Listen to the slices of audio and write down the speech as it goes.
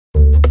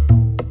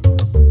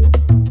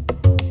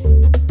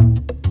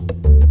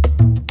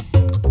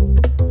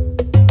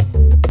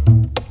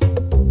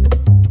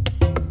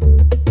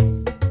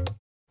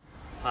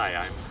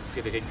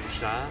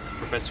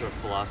professor of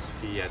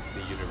philosophy at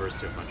the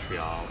University of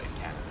Montreal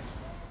in Canada.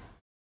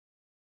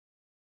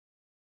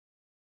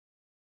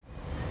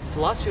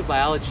 Philosophy of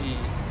biology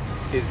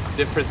is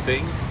different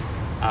things.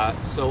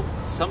 So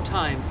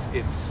sometimes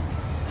it's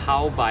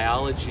how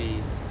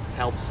biology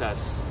helps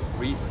us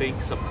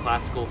rethink some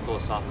classical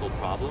philosophical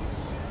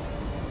problems.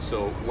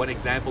 So one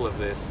example of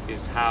this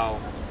is how,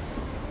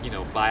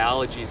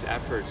 biology's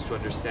efforts to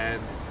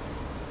understand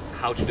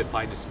how to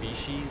define a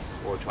species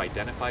or to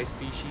identify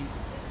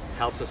species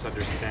helps us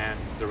understand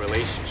the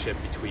relationship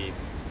between,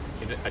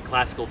 a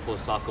classical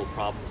philosophical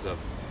problems of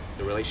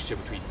the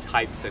relationship between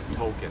types and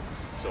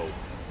tokens. So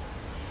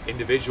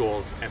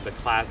individuals and the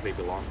class they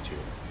belong to.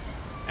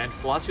 And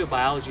philosophy of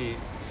biology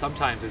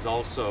sometimes is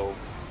also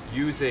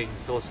using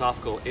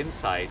philosophical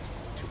insight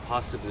to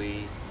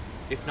possibly,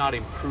 if not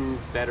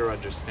improve, better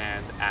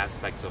understand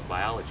aspects of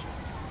biology.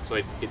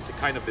 So it's a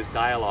kind of this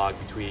dialogue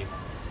between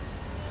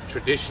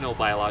traditional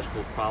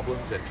biological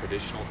problems and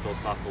traditional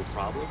philosophical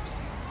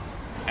problems.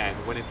 And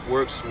when it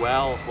works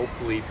well,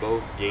 hopefully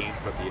both gain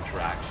from the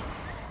interaction.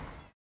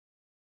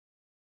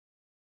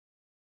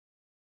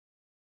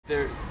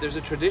 There's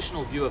a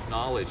traditional view of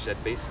knowledge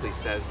that basically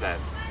says that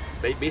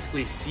they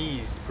basically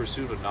sees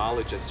pursuit of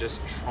knowledge as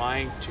just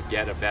trying to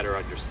get a better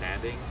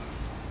understanding,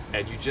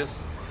 and you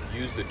just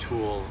use the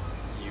tool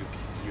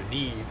you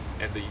need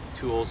and the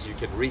tools you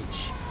can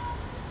reach.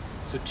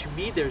 So to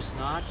me, there's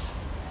not.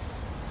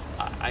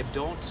 I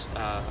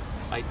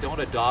don't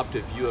adopt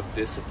a view of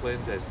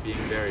disciplines as being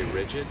very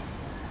rigid.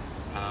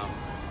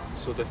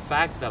 So the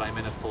fact that I'm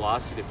in a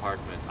philosophy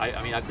department,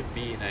 I could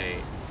be in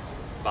a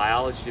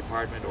biology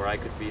department or I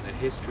could be in a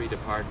history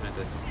department,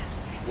 and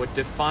what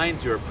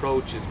defines your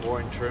approach is more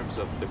in terms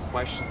of the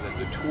questions and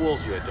the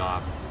tools you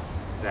adopt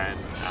than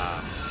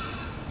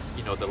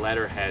the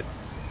letterhead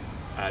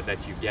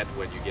that you get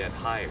when you get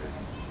hired.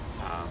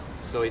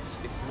 So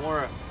it's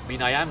more.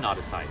 I am not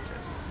a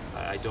scientist.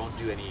 I don't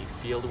do any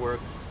field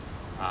work.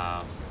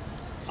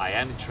 I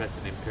am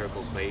interested in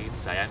empirical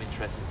claims. I am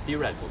interested in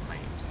theoretical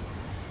claims.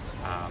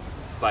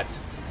 But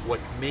what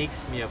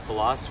makes me a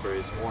philosopher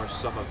is more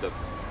some of the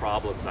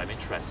problems I'm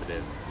interested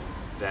in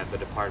than the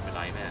department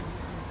I'm in.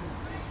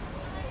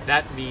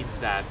 That means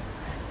that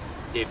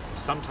if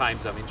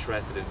sometimes I'm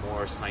interested in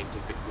more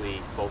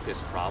scientifically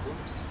focused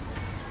problems,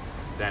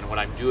 then what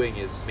I'm doing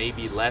is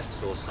maybe less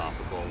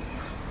philosophical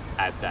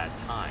at that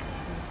time.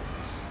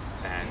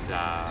 And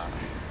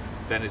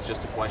then it's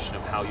just a question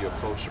of how you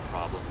approach a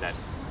problem that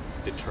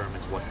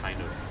determines what kind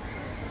of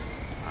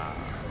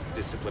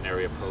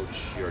disciplinary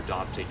approach you're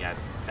adopting at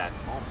that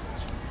moment.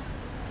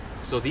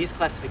 So these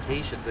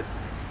classifications, and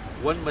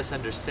one must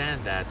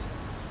understand that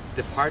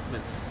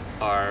departments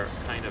are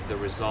kind of the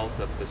result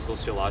of the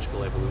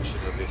sociological evolution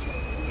of the,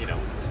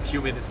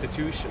 human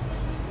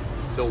institutions.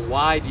 So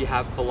why do you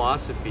have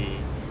philosophy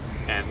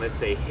and, let's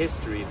say,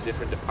 history in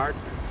different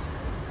departments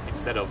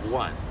instead of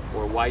one?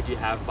 Or why do you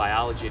have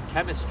biology and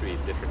chemistry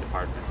in different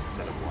departments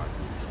instead of one?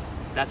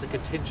 That's a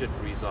contingent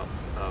result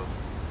of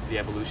the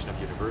evolution of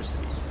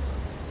universities.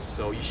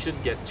 So you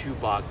shouldn't get too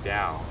bogged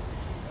down.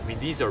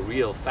 These are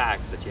real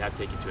facts that you have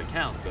to take into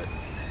account, but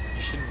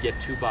you shouldn't get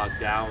too bogged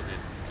down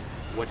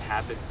in what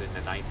happened in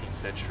the 19th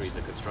century,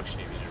 the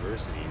construction of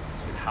universities,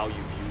 and how you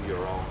view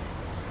your own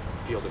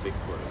field of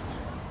inquiry.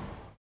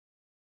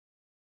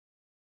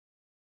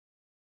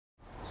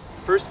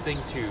 First thing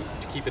to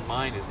keep in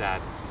mind is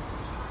that,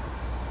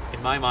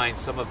 in my mind,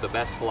 some of the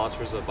best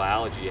philosophers of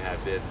biology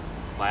have been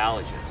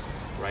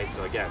biologists, right?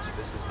 So again,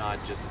 this is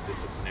not just a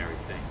disciplinary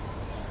thing.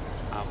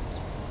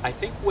 I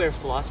think where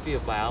philosophy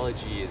of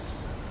biology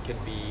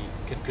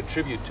can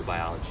contribute to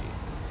biology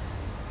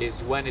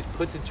is when it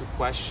puts into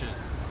question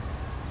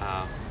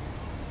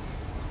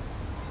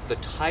the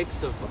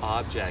types of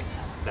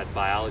objects that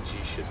biology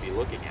should be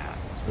looking at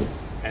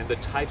and the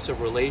types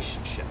of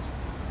relationship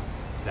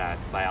that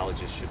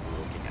biologists should be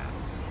looking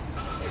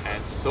at.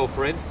 And so,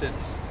 for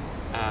instance,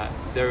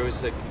 there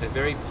was a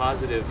very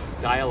positive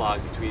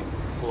dialogue between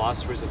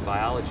philosophers and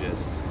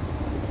biologists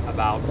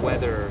about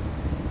whether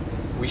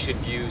we should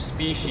view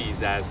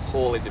species as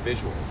whole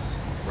individuals,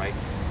 right?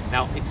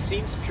 Now, it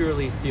seems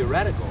purely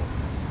theoretical,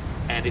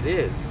 and it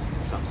is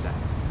in some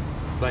sense,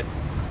 but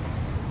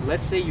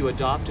let's say you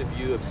adopt a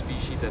view of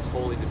species as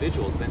whole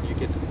individuals, then you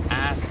can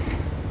ask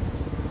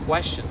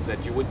questions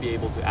that you would be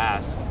able to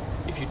ask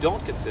if you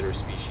don't consider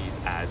species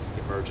as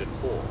emergent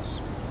wholes.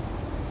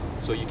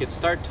 So you can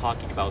start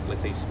talking about,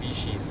 let's say,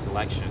 species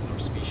selection or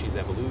species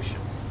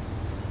evolution.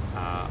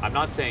 I'm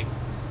not saying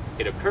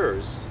it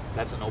occurs,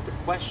 that's an open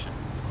question,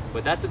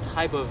 but that's a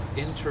type of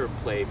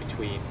interplay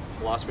between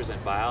philosophers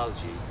and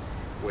biology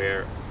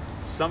where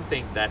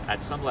something that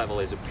at some level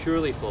is a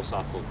purely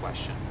philosophical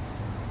question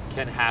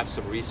can have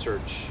some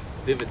research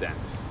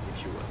dividends,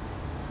 if you will.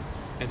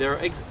 And there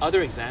are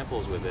other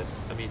examples with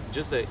this.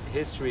 Just the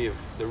history of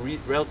the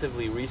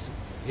relatively recent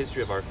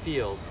history of our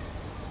field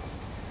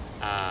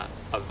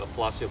of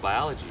philosophy of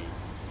biology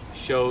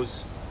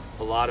shows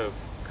a lot of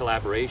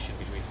collaboration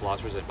between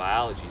philosophers and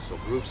biology. So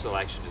group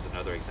selection is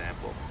another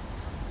example.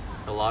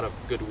 A lot of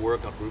good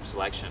work on group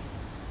selection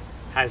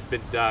has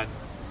been done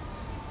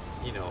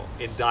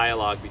in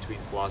dialogue between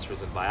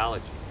philosophers and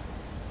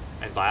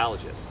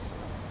biologists.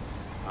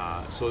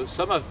 So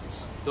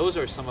those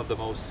are some of the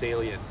most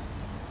salient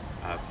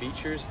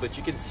features, but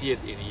you can see it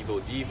in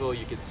Evo-Devo,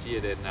 you can see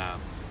it in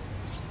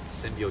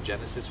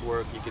symbiogenesis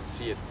work, you can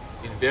see it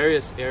in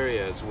various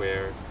areas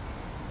where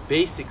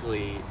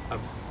basically a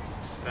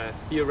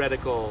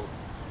theoretical,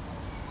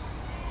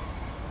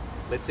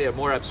 let's say a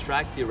more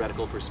abstract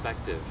theoretical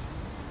perspective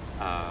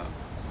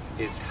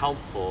is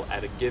helpful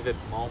at a given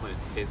moment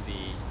in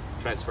the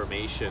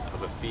transformation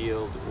of a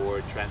field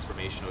or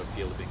transformation of a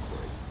field of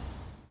inquiry.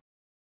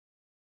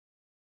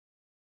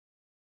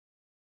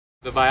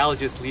 The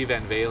biologist Lee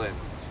Van Valen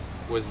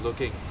was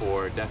looking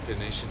for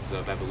definitions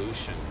of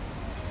evolution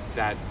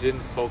that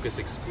didn't focus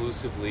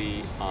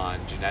exclusively on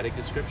genetic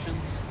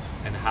descriptions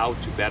and how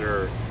to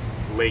better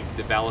link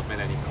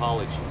development and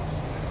ecology.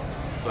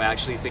 So I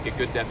actually think a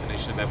good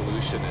definition of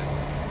evolution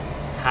is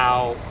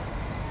how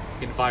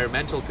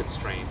environmental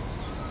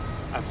constraints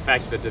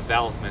affect the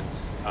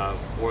development of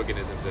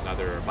organisms and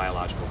other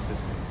biological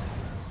systems.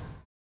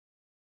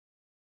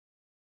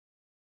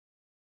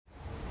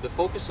 The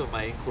focus of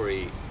my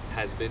inquiry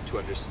has been to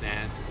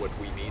understand what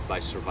we mean by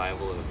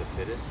survival of the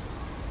fittest.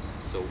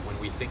 So when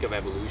we think of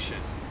evolution,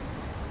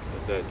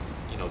 the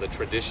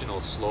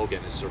traditional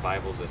slogan is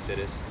survival of the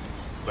fittest,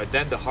 but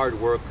then the hard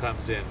work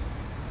comes in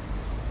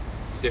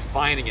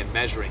defining and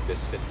measuring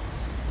this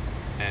fitness.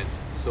 And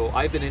so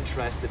I've been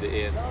interested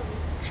in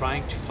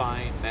trying to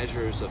find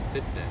measures of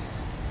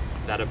fitness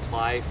that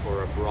apply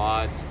for a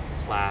broad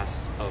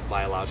class of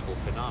biological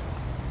phenomena.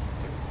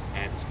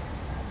 And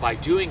by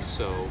doing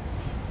so,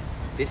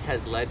 this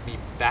has led me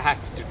back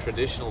to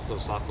traditional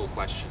philosophical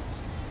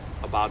questions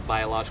about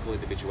biological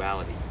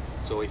individuality.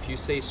 So if you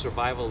say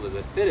survival of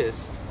the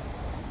fittest,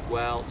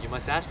 well, you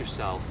must ask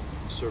yourself,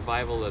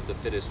 survival of the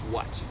fittest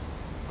what?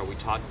 Are we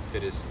talking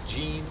fittest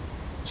gene,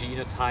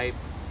 genotype,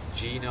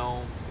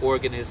 genome,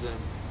 organism,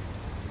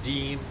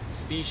 deme,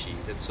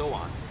 species, and so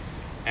on?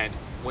 And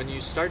when you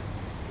start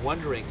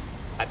wondering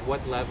at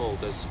what level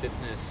does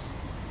fitness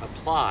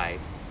apply,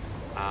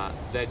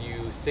 then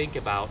you think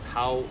about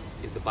how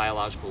is the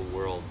biological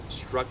world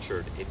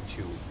structured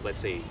into, let's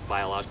say,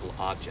 biological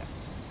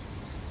objects.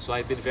 So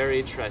I've been very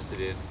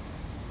interested in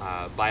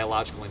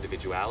biological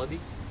individuality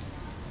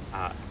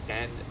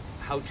and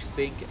how to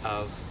think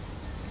of,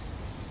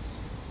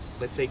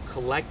 let's say,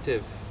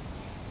 collective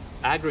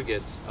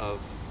aggregates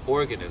of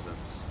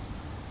organisms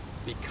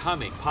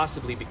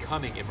possibly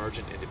becoming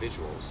emergent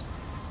individuals,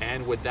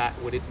 and would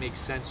it make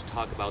sense to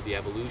talk about the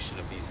evolution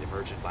of these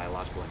emergent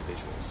biological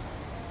individuals?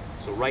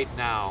 So right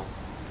now,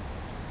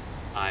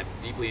 I'm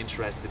deeply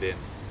interested in,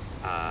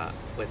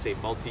 let's say,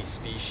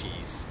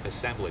 multi-species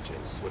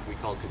assemblages, what we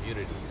call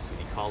communities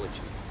in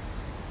ecology,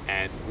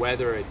 and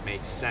whether it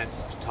makes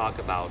sense to talk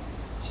about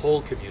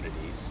whole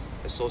communities,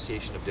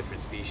 association of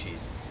different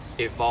species,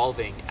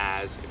 evolving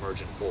as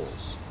emergent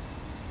wholes.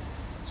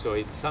 So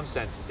in some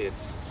sense,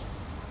 it's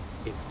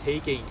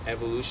taking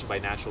evolution by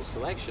natural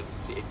selection,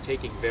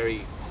 taking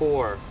very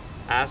core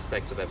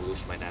aspects of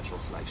evolution by natural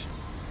selection,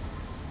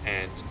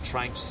 and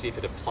trying to see if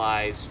it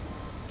applies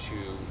to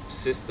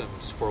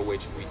systems for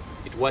which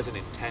it wasn't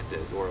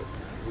intended or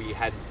we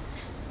hadn't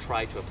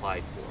tried to apply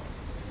it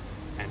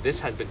for. And this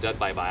has been done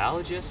by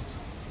biologists,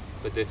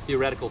 but the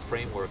theoretical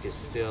framework is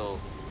still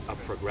up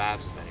for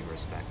grabs in many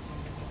respects.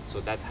 So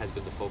that has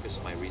been the focus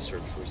of my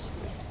research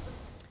recently.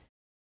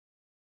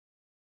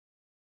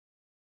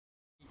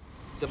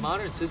 The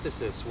modern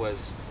synthesis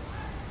was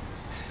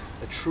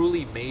a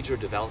truly major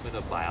development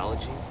of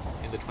biology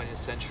in the 20th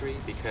century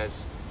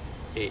because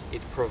it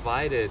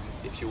provided,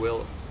 if you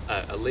will,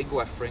 a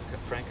lingua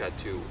franca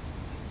to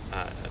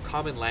a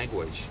common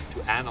language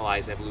to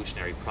analyze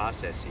evolutionary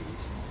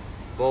processes,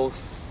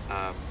 both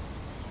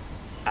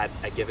at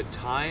a given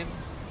time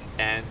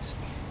and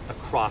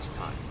across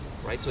time,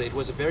 right? So it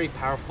was a very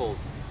powerful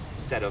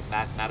set of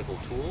mathematical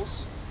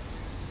tools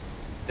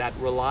that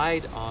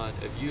relied on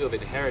a view of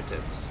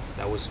inheritance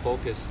that was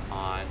focused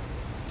on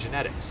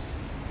genetics.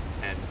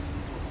 And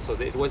so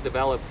it was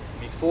developed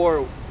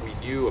before we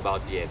knew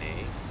about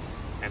DNA,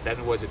 and then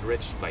it was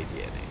enriched by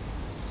DNA.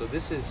 So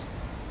this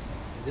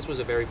was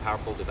a very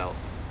powerful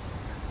development.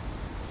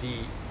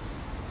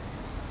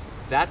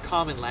 That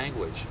common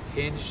language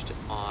hinged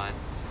on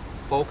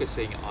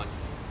focusing on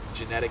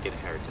genetic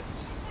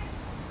inheritance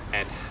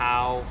and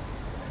how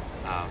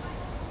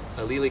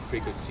allelic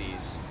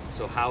frequencies,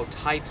 so how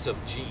types of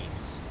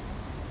genes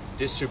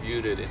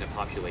distributed in a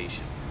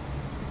population.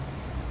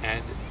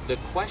 And the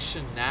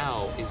question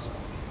now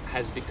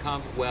has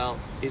become, well,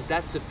 is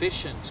that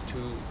sufficient to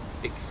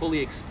fully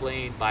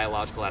explain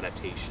biological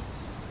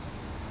adaptations?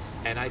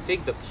 And I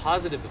think the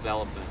positive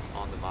development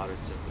on the modern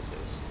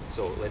synthesis,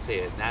 so let's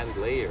say an added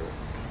layer,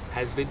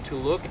 has been to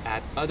look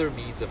at other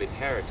means of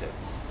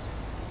inheritance,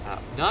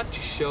 not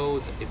to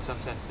show in some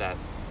sense that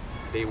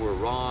they were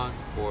wrong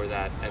or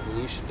that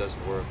evolution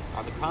doesn't work.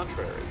 On the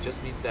contrary, it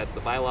just means that the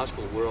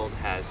biological world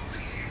has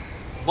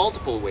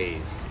multiple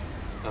ways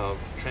of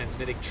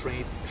transmitting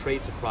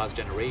traits across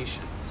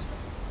generations.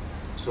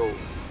 So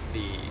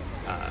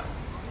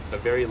a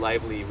very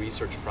lively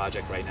research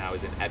project right now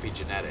is in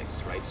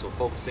epigenetics, right? So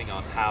focusing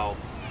on how,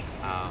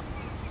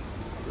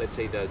 let's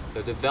say, the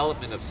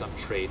development of some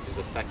traits is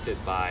affected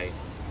by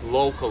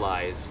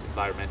localized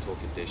environmental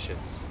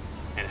conditions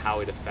and how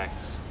it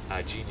affects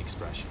gene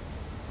expression.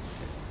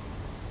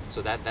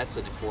 So that's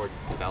an important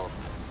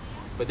development.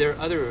 But there are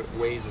other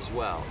ways as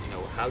well, you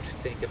know, how to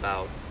think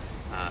about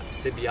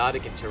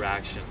symbiotic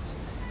interactions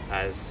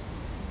as,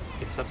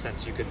 in some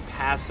sense, you can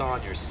pass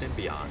on your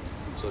symbiont,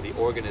 so the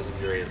organism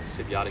you're in a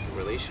symbiotic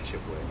relationship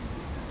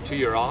with, to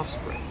your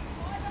offspring.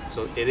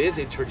 So it is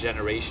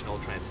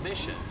intergenerational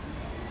transmission,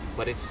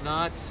 but it's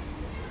not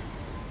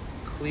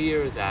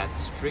clear that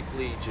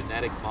strictly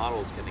genetic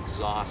models can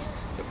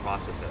exhaust the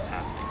process that's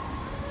happening.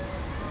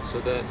 So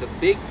the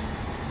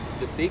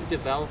big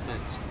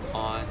development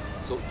on,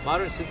 so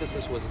modern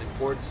synthesis was an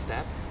important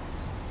step,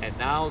 and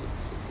now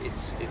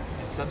it's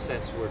in some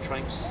sense we're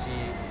trying to see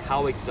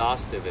how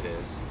exhaustive it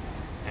is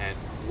and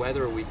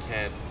whether we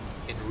can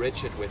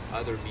enrich it with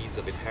other means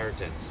of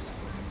inheritance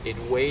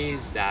in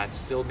ways that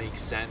still make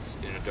sense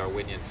in a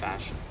Darwinian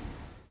fashion.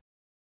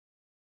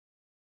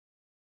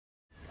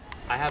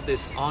 I have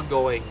this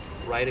ongoing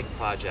writing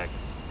project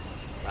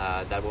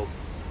that will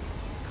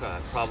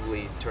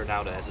probably turn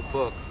out as a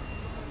book,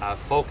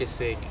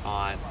 focusing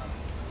on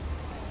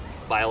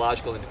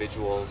biological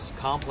individuals,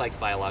 complex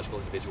biological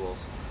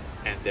individuals,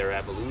 and their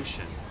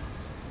evolution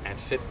and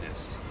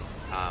fitness.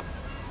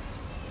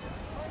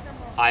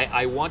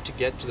 I want to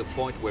get to the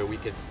point where we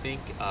can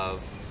think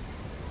of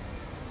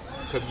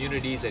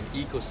communities and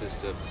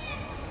ecosystems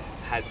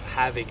as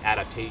having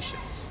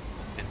adaptations,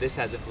 and this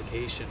has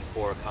implication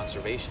for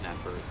conservation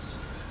efforts.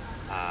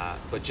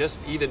 But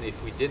just even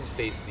if we didn't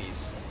face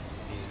these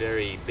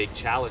very big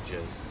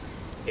challenges,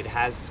 it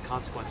has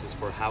consequences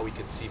for how we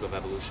conceive of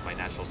evolution by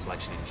natural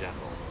selection in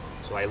general.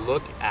 So I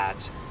look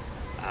at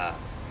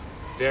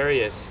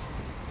various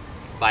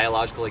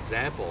biological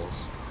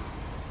examples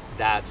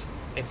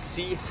and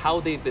see how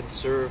they've been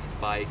served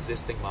by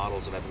existing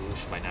models of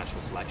evolution by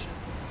natural selection.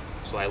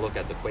 So I look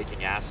at the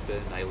quaking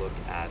aspen, I look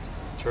at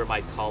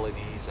termite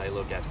colonies, I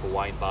look at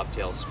Hawaiian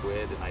bobtail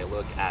squid, and I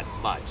look at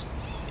mud,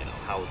 you know,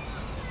 how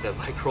the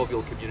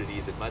microbial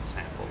communities in mud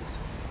samples,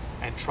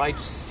 and try to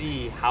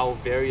see how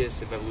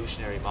various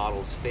evolutionary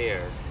models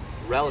fare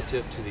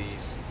relative to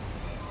these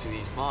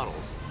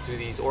models, to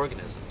these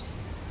organisms.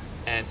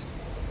 And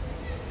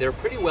they're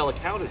pretty well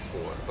accounted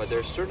for, but there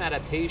are certain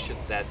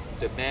adaptations that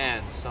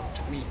demand some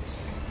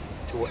tweaks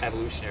to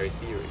evolutionary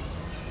theory.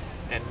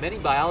 And many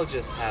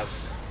biologists have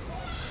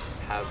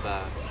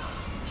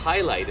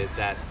highlighted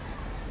that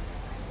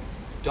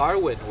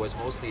Darwin was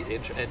mostly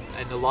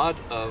and a lot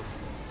of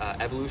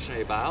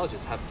evolutionary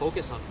biologists have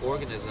focused on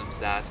organisms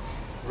that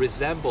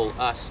resemble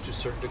us to a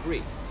certain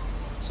degree,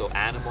 so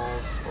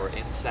animals or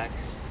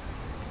insects.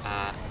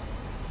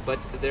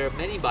 But there are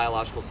many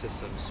biological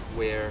systems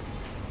where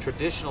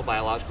traditional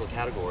biological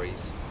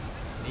categories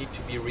need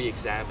to be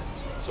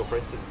re-examined. So for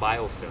instance,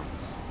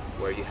 biofilms,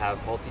 where you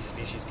have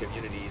multi-species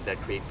communities that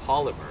create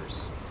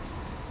polymers,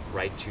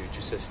 right,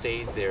 to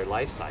sustain their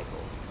life cycle,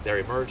 their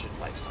emergent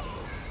life cycle.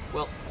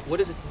 Well, what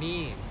does it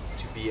mean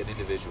to be an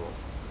individual,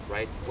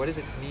 right? What does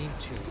it mean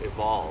to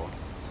evolve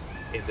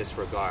in this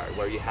regard,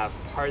 where you have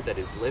part that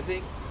is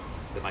living,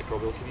 the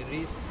microbial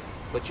communities,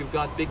 but you've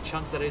got big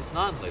chunks that is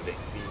non-living,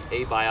 the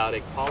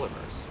abiotic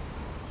polymers.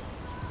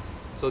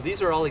 So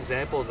these are all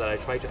examples that I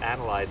try to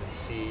analyze and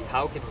see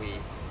how can we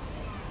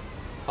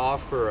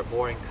offer a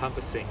more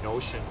encompassing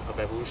notion of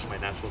evolution by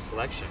natural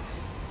selection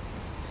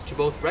to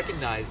both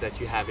recognize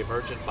that you have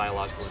emergent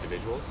biological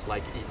individuals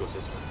like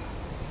ecosystems,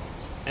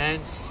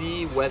 and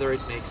see whether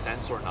it makes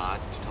sense or not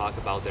to talk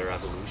about their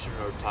evolution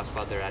or talk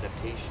about their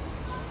adaptation.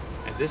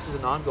 And this is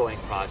an ongoing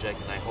project,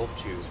 and I hope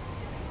to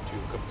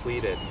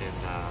complete it in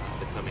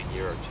the coming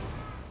year or two.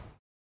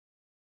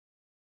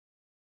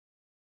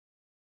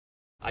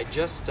 I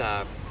just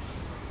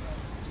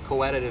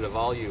co-edited a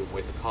volume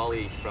with a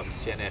colleague from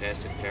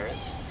CNRS in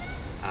Paris.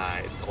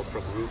 It's called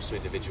From Roots to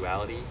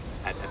Individuality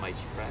at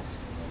MIT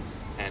Press.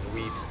 And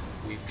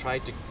we've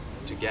tried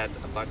to get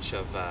a bunch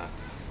of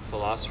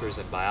philosophers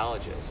and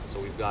biologists. So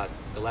we've got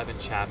 11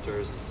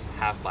 chapters, and it's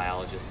half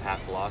biologists,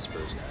 half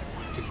philosophers,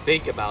 to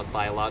think about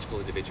biological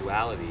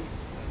individuality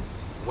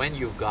when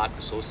you've got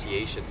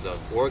associations of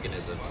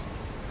organisms,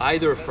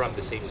 either from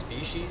the same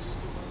species,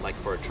 like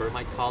for a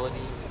termite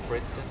colony, for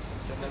instance,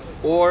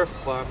 or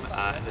from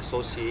an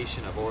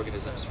association of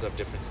organisms from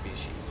different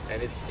species.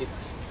 And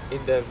it's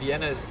in the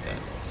Vienna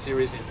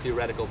series in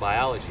theoretical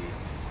biology.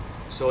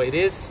 So it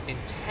is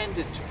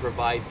intended to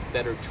provide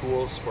better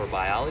tools for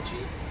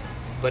biology,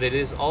 but it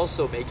is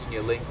also making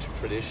a link to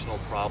traditional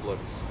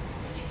problems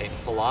in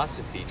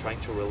philosophy, trying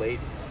to relate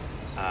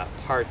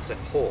parts and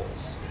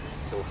wholes.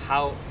 So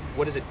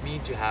what does it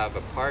mean to have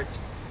a part,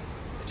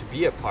 to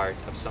be a part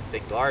of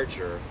something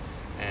larger,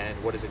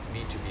 and what does it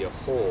mean to be a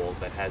whole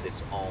that has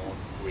its own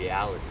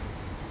reality?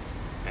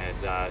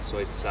 And so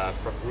it's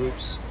From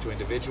Groups to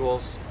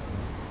Individuals,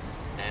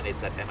 and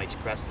it's at MIT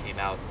Press, came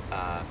out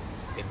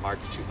in March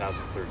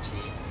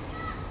 2013.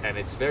 And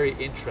it's very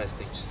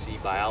interesting to see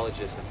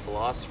biologists and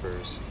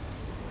philosophers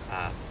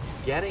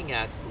getting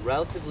at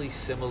relatively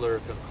similar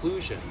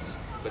conclusions,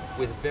 but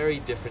with very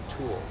different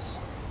tools.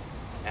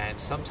 And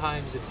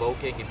sometimes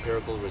invoking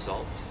empirical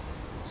results,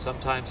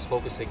 sometimes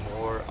focusing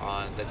more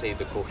on, let's say,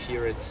 the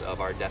coherence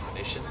of our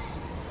definitions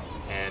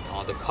and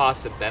on the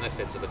costs and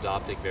benefits of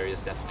adopting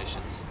various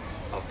definitions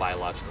of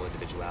biological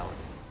individuality.